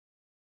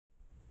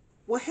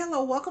Well,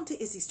 hello, welcome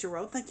to Izzy's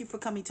Tarot. Thank you for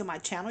coming to my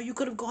channel. You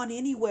could have gone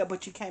anywhere,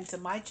 but you came to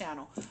my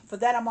channel. For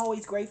that, I'm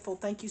always grateful.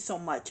 Thank you so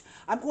much.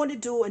 I'm going to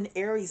do an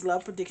Aries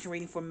love prediction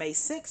reading for May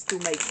 6th through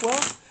May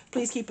 12th.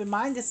 Please keep in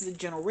mind, this is a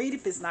general read.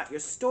 If it's not your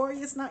story,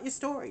 it's not your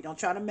story. Don't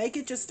try to make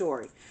it your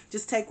story.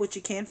 Just take what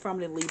you can from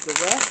it and leave the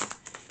rest.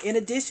 In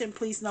addition,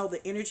 please know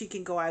the energy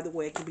can go either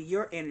way. It can be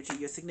your energy,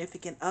 your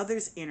significant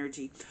other's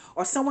energy,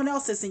 or someone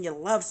else that's in your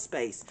love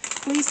space.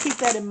 Please keep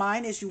that in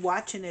mind as you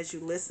watch and as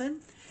you listen.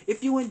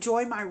 If you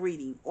enjoy my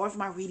reading, or if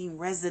my reading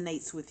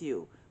resonates with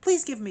you,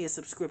 please give me a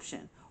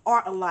subscription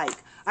or a like.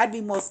 I'd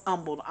be most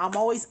humbled. I'm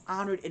always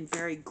honored and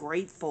very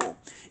grateful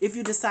if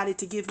you decided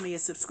to give me a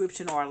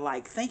subscription or a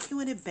like. Thank you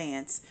in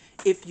advance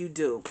if you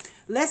do.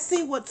 Let's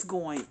see what's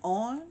going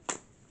on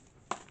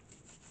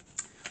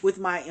with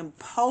my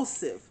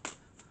impulsive,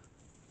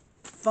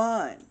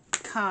 fun,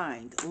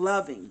 kind,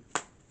 loving,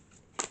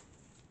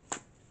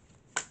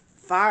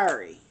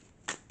 fiery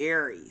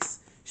Aries.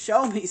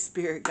 Show me,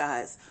 spirit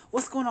guys.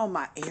 What's going on,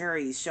 my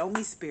Aries? Show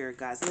me, spirit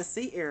guys. Let's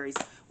see, Aries,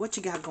 what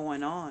you got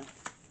going on.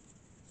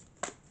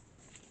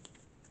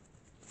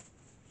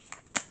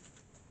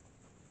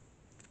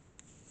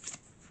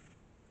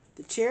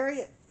 The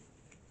Chariot.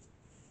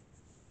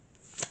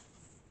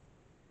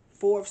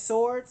 Four of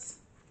Swords.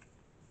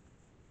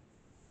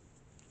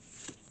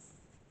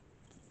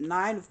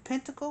 Nine of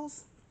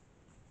Pentacles.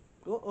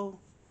 Uh-oh.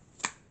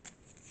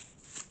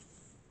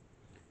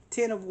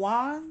 Ten of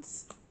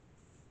Wands.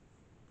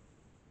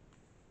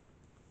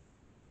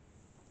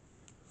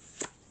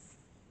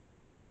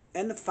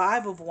 And the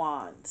Five of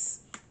Wands.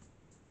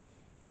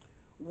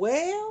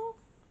 Well,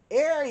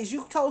 Aries,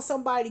 you told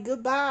somebody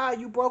goodbye.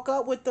 You broke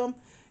up with them.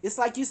 It's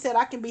like you said,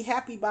 I can be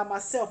happy by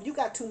myself. You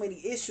got too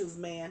many issues,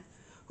 man.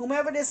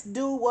 Whomever this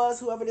dude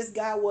was, whoever this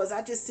guy was,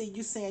 I just see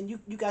you saying,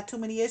 you got too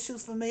many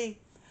issues for me.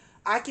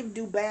 I can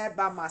do bad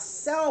by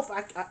myself.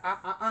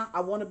 I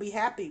want to be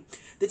happy.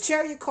 The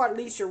Chariot card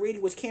leads your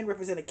reading, which can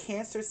represent a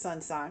Cancer sun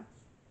sign.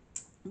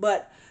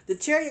 But the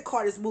Chariot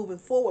card is moving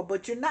forward,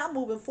 but you're not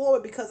moving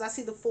forward because I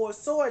see the Four of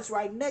Swords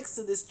right next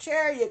to this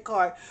Chariot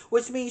card,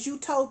 which means you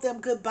told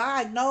them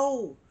goodbye.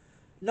 No,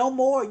 no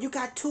more. You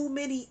got too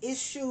many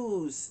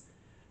issues.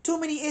 Too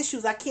many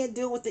issues. I can't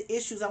deal with the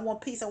issues. I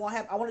want peace. I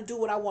want to do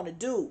what I want to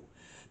do.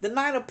 The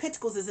Nine of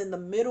Pentacles is in the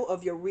middle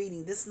of your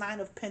reading. This Nine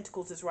of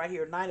Pentacles is right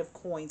here. Nine of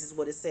Coins is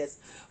what it says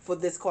for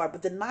this card.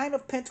 But the Nine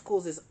of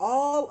Pentacles is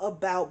all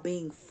about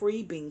being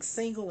free, being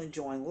single,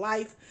 enjoying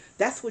life.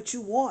 That's what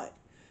you want.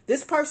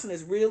 This person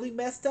is really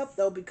messed up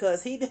though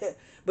because he did.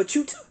 But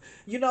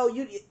you know,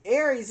 you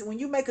Aries, when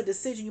you make a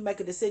decision, you make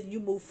a decision. You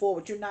move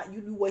forward. You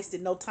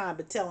wasted no time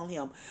but telling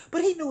him.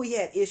 But he knew he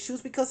had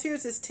issues because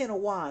here's his Ten of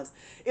Wands.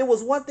 It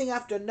was one thing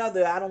after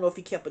another. I don't know if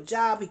he kept a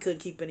job. He couldn't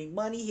keep any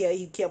money.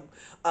 He kept.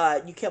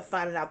 You kept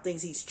finding out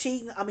things he's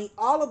cheating. I mean,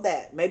 all of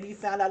that. Maybe you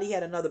found out he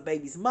had another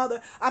baby's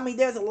mother. I mean,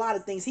 there's a lot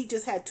of things. He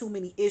just had too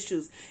many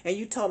issues, and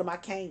you told him, I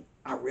can't.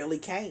 I really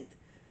can't.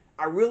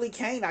 I really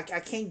can't. I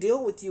can't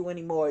deal with you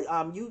anymore.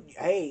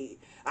 Hey,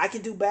 I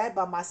can do bad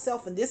by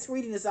myself. And this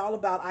reading is all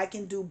about I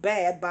can do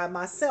bad by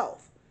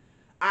myself.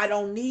 I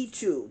don't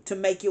need you to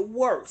make it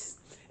worse.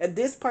 And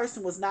this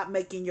person was not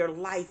making your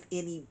life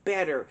any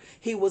better.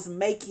 He was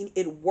making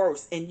it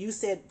worse. And you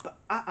said,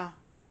 I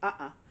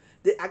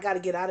got to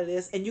get out of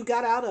this. And you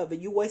got out of it.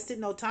 You wasted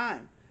no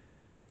time.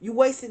 You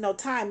wasted no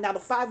time. Now, the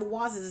Five of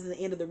Wands is in the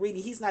end of the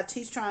reading. He's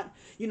trying,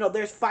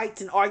 there's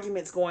fights and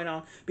arguments going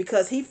on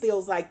because he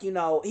feels like, he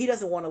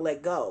doesn't want to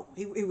let go.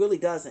 He really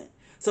doesn't.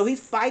 So he's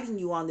fighting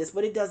you on this,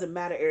 but it doesn't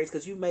matter, Aries,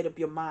 because you made up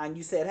your mind.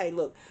 You said, hey,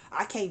 look,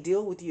 I can't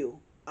deal with you.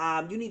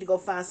 You need to go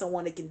find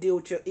someone that can deal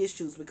with your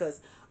issues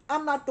because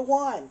I'm not the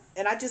one.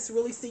 And I just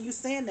really see you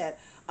saying that.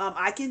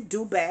 I can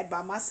do bad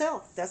by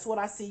myself. That's what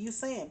I see you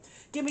saying.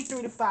 Give me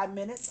 3 to 5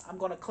 minutes. I'm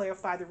going to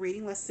clarify the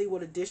reading. Let's see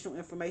what additional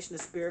information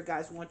the spirit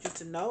guides want you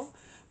to know.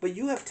 But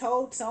you have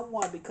told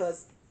someone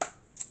because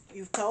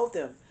you've told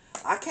them,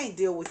 I can't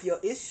deal with your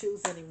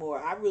issues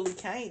anymore. I really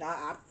can't.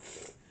 I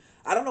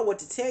don't know what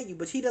to tell you,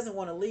 but he doesn't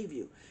want to leave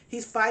you.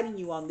 He's fighting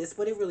you on this,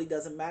 but it really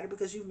doesn't matter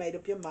because you've made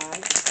up your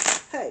mind.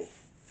 Hey,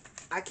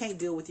 I can't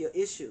deal with your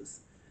issues.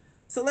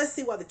 So let's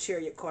see why the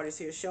Chariot card is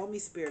here. Show me,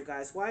 spirit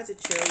guides. Why is the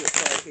Chariot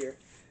card here?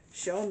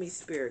 Show me,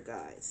 spirit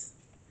guides.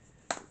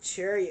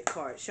 Chariot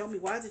card. Show me.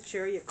 Why is the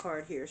Chariot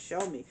card here?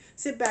 Show me.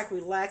 Sit back,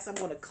 relax. I'm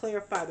going to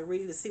clarify the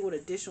reading to see what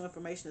additional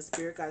information the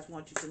spirit guides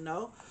want you to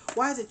know.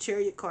 Why is the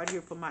Chariot card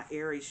here for my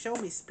Aries? Show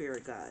me,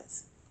 spirit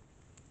guides.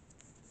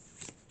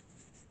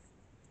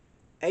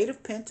 Eight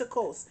of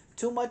Pentacles.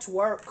 Too much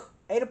work.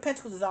 Eight of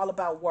Pentacles is all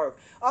about work.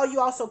 Oh,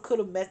 you also could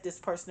have met this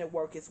person at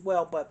work as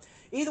well. But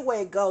either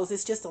way it goes,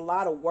 it's just a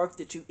lot of work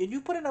and you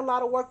put in a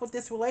lot of work with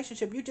this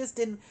relationship. You just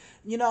didn't,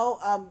 you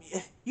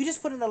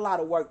just put in a lot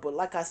of work. But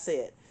like I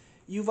said,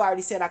 you've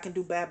already said I can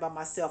do bad by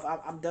myself.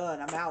 I'm done.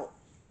 I'm out.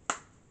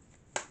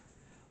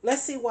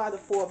 Let's see why the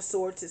Four of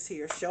Swords is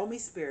here. Show me,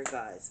 spirit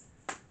guides.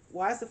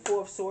 Why is the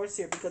Four of Swords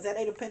here? Because that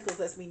Eight of Pentacles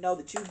lets me know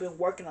that you've been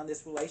working on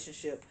this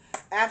relationship.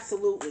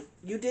 Absolutely.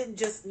 You didn't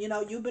just,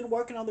 you've been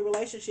working on the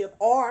relationship,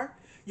 or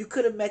You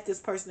could have met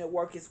this person at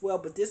work as well.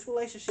 But this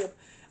relationship,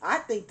 I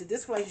think that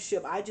this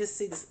relationship, I just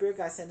see the spirit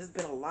guy saying there's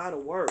been a lot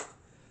of work.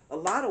 A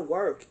lot of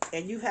work.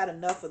 And you've had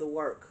enough of the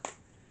work.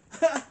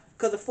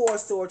 Because the Four of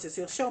Swords is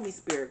here. Show me,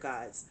 spirit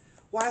guides.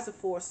 Why is the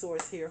Four of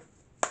Swords here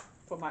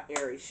for my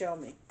Aries? Show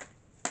me.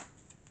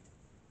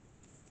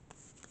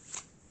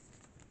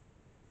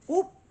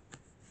 Whoop.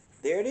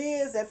 There it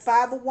is. That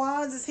Five of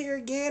Wands is here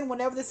again.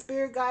 Whenever the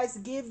spirit guides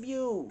give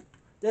you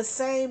the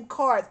same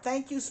card.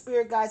 Thank you,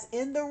 spirit guides,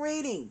 in the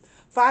reading.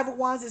 Five of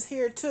Wands is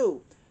here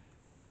too.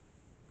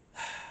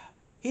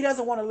 He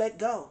doesn't want to let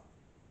go.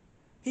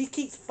 He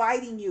keeps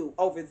fighting you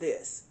over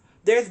this.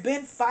 There's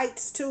been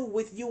fights too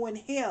with you and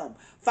him.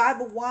 Five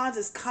of Wands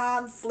is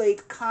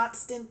conflict,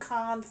 constant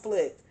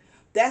conflict.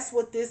 That's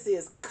what this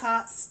is,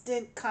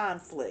 constant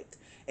conflict.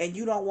 And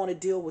you don't want to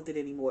deal with it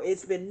anymore.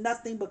 It's been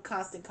nothing but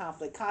constant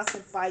conflict,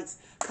 constant fights,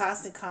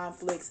 constant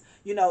conflicts.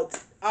 You know,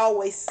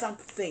 always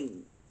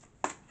something.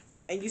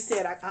 And you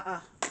said,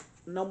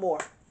 no more,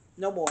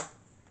 no more.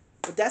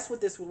 But that's what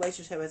this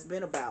relationship has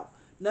been about.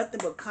 Nothing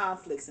but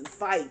conflicts and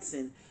fights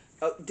and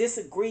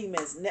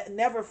disagreements.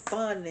 Never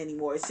fun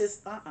anymore. It's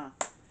just,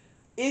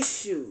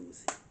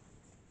 issues.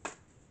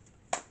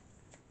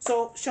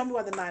 So, show me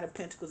why the Nine of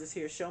Pentacles is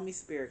here. Show me,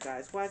 spirit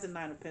guys. Why is the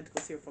Nine of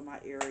Pentacles here for my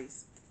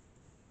Aries?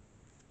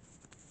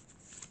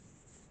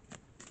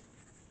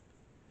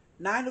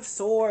 Nine of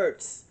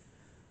Swords.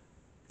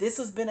 This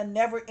has been a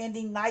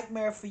never-ending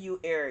nightmare for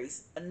you,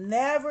 Aries. A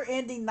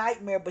never-ending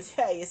nightmare, but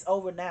hey, it's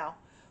over now.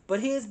 But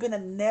he has been a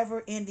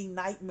never-ending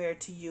nightmare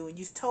to you, and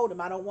you told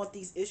him, I don't want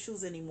these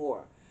issues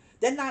anymore.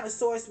 That Nine of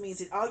Swords means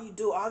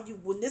that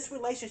when this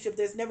relationship,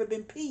 there's never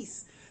been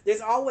peace.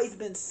 There's always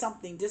been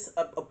something, just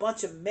a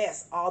bunch of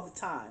mess all the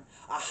time.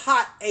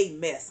 A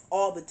mess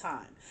all the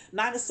time.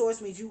 Nine of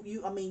Swords means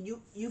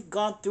you've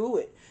gone through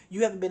it.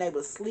 You haven't been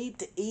able to sleep,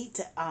 to eat,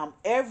 to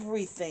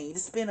everything.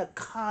 It's been a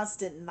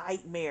constant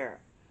nightmare.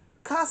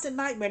 Constant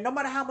nightmare. No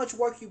matter how much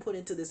work you put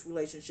into this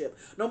relationship,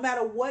 no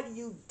matter what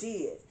you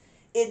did,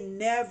 it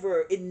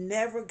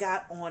never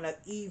got on an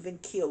even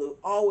keel. It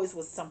always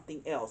was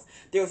something else.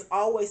 There's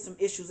always some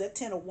issues. That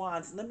Ten of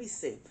Wands, let me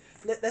see.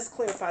 Let's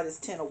clarify this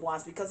Ten of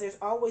Wands, because there's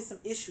always some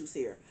issues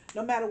here.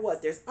 No matter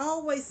what, there's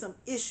always some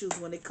issues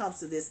when it comes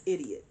to this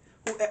idiot.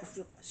 I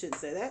shouldn't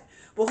say that.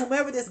 But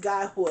whomever this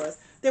guy was,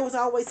 there was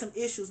always some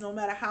issues no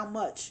matter how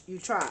much you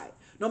tried.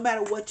 No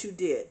matter what you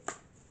did.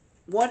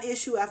 One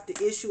issue after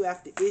issue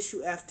after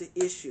issue after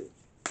issue.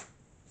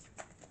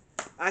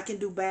 I can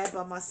do bad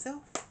by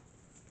myself.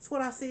 That's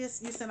what I see.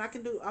 You said I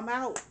can do. I'm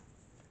out.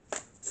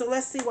 So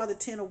let's see why the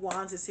Ten of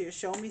Wands is here.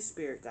 Show me,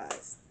 spirit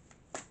guys.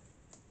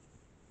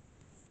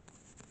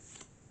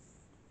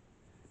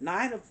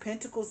 Nine of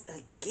Pentacles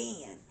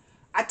again.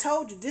 I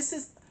told you this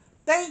is.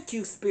 Thank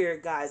you,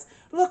 spirit guys.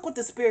 Look what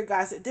the spirit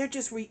guys. They're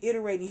just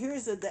reiterating.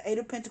 Here's the Eight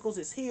of Pentacles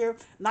is here.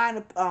 Nine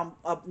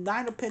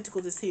of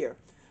Pentacles is here.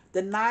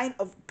 The Nine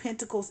of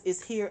Pentacles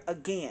is here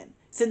again.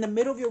 It's in the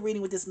middle of your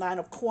reading with this Nine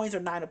of Coins or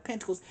Nine of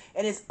Pentacles.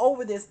 And it's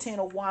over this Ten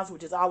of Wands,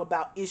 which is all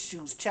about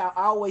issues. Child,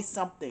 always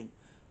something.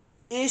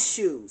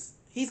 Issues.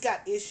 He's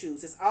got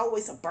issues. It's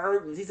always a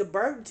burden. He's a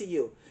burden to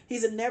you.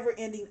 He's a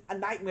never-ending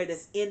nightmare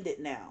that's ended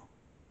now.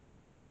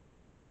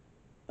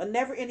 A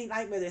never-ending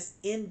nightmare that's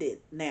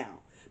ended now.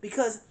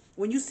 Because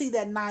when you see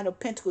that Nine of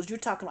Pentacles, you're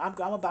talking, I'm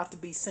about to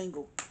be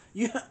single.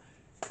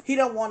 He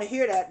don't want to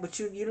hear that, but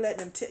you're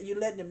letting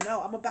him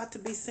know, I'm about to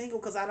be single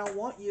because I don't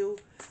want you.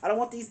 I don't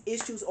want these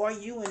issues or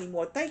you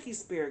anymore. Thank you,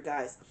 spirit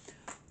guys.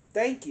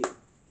 Thank you.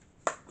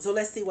 So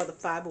let's see why the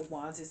Five of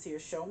Wands is here.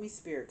 Show me,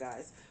 spirit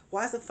guys.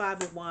 Why is the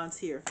Five of Wands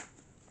here?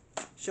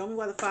 Show me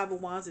why the Five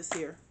of Wands is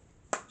here.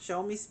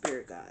 Show me,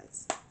 spirit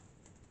guys.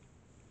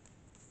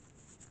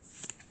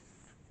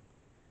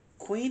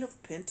 Queen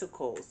of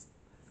Pentacles.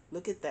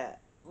 Look at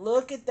that.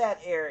 Look at that,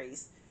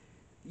 Aries.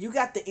 You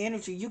got the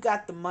energy. You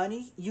got the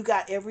money. You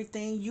got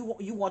everything.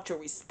 You want your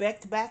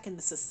respect back in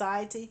the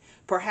society.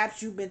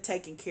 Perhaps you've been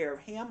taking care of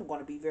him. I'm going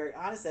to be very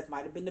honest. That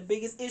might have been the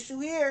biggest issue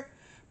here.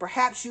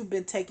 Perhaps you've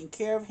been taking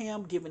care of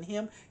him, giving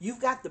him. You've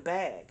got the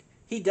bag.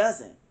 He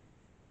doesn't.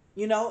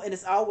 You know, and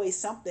it's always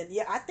something.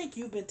 Yeah, I think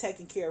you've been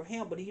taking care of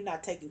him, but you're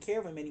not taking care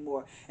of him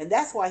anymore. And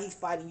that's why he's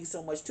fighting you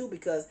so much too,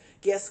 because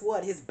guess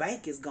what? His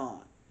bank is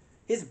gone.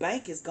 His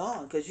bank is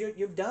gone because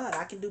you're done.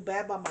 I can do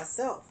bad by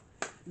myself.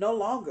 No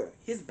longer.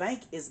 His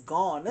bank is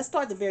gone. Let's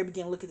start at the very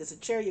beginning. Look at this. A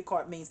Chariot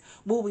card means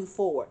moving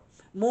forward.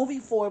 Moving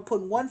forward,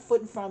 putting one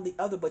foot in front of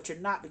the other, but you're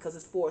not, because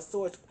it's Four of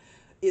Swords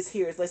is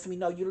here. It lets me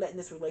know you're letting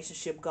this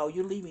relationship go.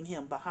 You're leaving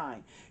him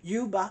behind.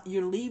 You're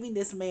leaving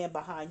this man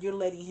behind. You're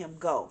letting him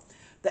go.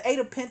 The Eight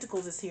of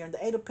Pentacles is here, and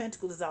the Eight of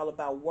Pentacles is all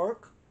about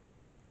work.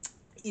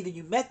 Either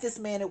you met this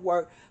man at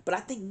work, but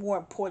I think more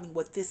importantly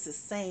what this is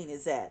saying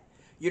is that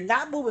you're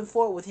not moving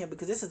forward with him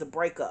because this is a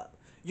breakup.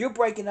 You're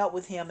breaking up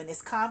with him, and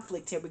it's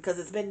conflict here because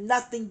it's been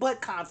nothing but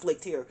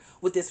conflict here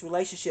with this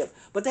relationship.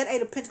 But that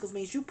Eight of Pentacles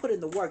means you put in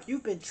the work.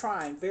 You've been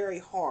trying very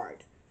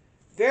hard.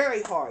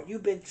 Very hard.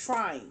 You've been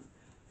trying.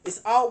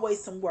 It's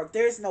always some work.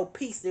 There's no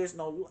peace. There's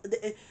no...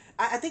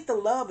 I think the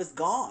love is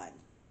gone.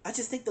 I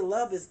just think the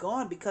love is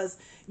gone because,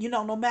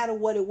 no matter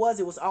what it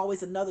was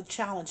always another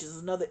challenge, it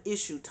was another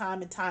issue,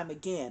 time and time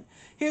again.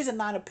 Here's a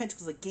Nine of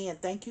Pentacles again.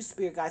 Thank you,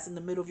 Spirit guys, in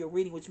the middle of your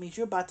reading, which means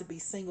you're about to be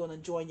single and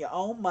enjoying your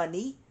own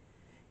money,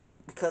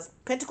 because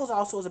Pentacles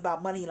also is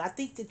about money, and I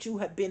think that you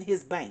have been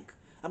his bank.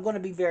 I'm going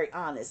to be very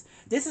honest.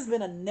 This has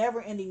been a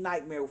never-ending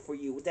nightmare for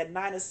you. With that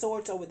Nine of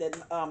Swords over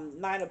that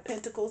Nine of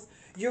Pentacles,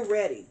 you're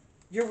ready.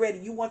 You're ready.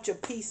 You want your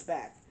peace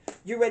back.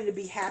 You're ready to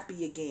be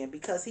happy again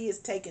because he has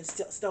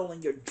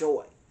stolen your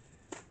joy.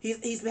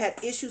 He's had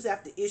issues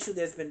after issue.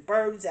 There's been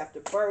burdens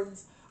after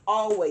burdens.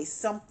 Always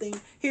something.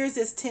 Here's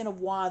this Ten of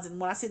Wands, and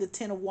when I see the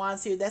Ten of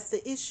Wands here, that's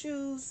the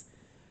issues.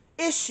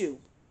 Issue.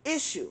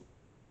 Issue.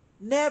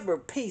 Never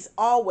peace.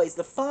 Always.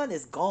 The fun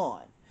is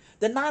gone.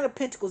 The Nine of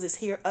Pentacles is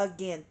here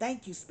again.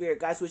 Thank you, Spirit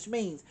guys, which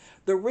means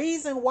the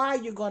reason why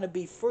you're going to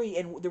be free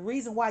and the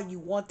reason why you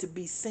want to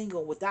be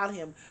single without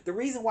him, the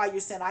reason why you're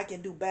saying I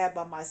can do bad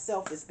by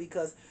myself is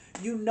because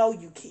you know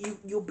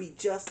you'll be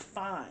just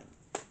fine.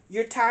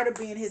 You're tired of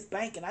being his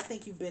bank, and I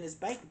think you've been his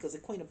bank because the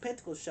Queen of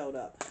Pentacles showed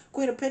up.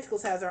 Queen of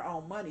Pentacles has her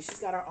own money. She's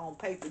got her own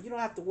paper. You don't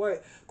have to worry.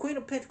 Queen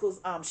of Pentacles,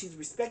 she's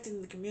respected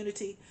in the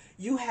community.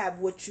 You have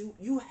what you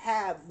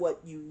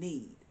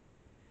need.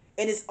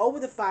 And it's over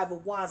the Five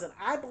of Wands. And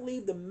I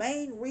believe the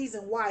main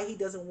reason why he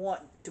doesn't want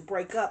to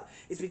break up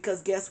is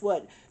because guess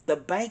what? The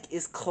bank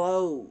is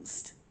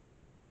closed.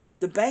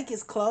 The bank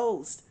is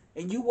closed.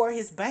 And you were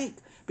his bank.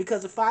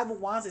 Because the Five of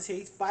Wands is here.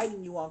 He's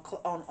fighting you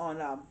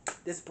on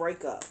this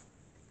breakup.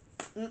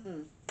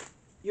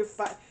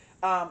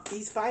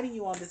 He's fighting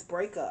you on this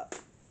breakup.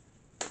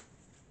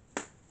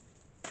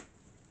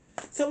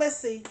 So let's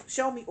see.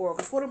 Show me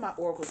oracles. What do my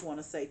oracles want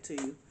to say to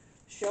you?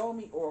 Show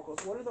me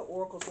oracles. What do the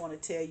oracles want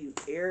to tell you?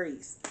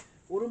 Aries.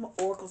 What do my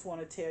oracles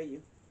want to tell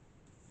you?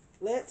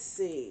 Let's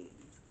see.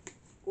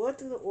 What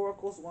do the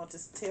oracles want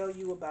to tell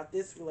you about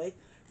this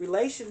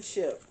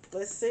relationship?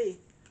 Let's see.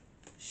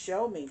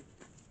 Show me.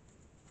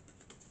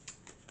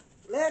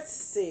 Let's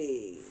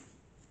see.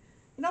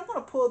 I'm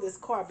going to pull this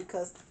card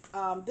because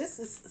this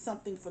is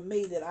something for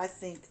me that I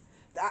think,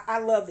 I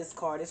love this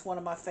card. It's one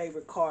of my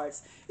favorite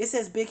cards. It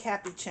says big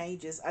happy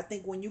changes. I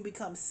think when you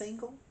become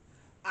single,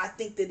 I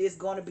think that it's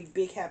going to be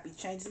big happy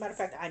changes. As a matter of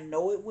fact, I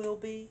know it will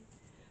be.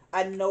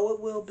 I know it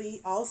will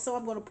be. Also,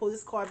 I'm going to pull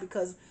this card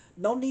because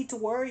no need to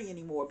worry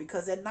anymore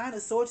because that Nine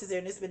of Swords is there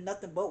and it's been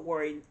nothing but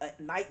worry,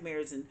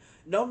 nightmares, and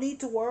no need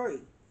to worry.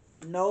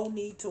 No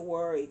need to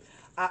worry.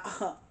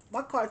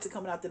 My cards are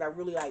coming out that I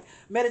really like.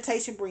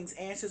 Meditation brings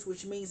answers,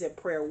 which means that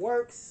prayer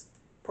works.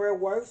 Prayer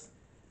works.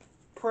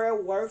 Prayer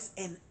works.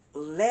 And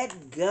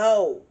let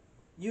go.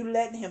 You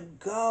letting him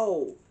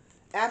go.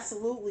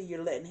 Absolutely,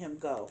 you're letting him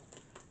go.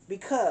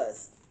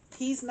 Because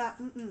he's not,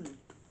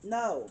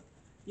 no.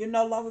 You're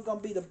no longer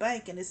going to be the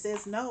bank. And it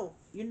says no.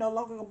 You're no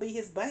longer going to be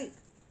his bank.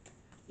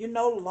 You're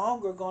no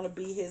longer going to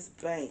be his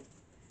bank.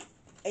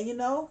 And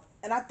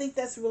and I think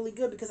that's really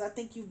good because I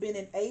think you've been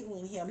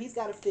enabling him. He's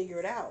got to figure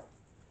it out.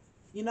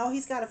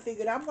 He's got to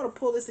figure it out. I'm going to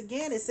pull this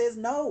again. It says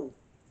no.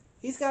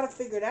 He's got to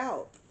figure it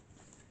out.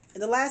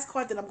 And the last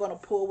card that I'm going to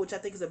pull, which I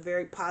think is a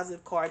very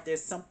positive card,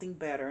 there's something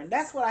better. And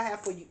that's what I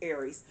have for you,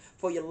 Aries,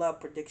 for your love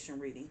prediction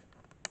reading.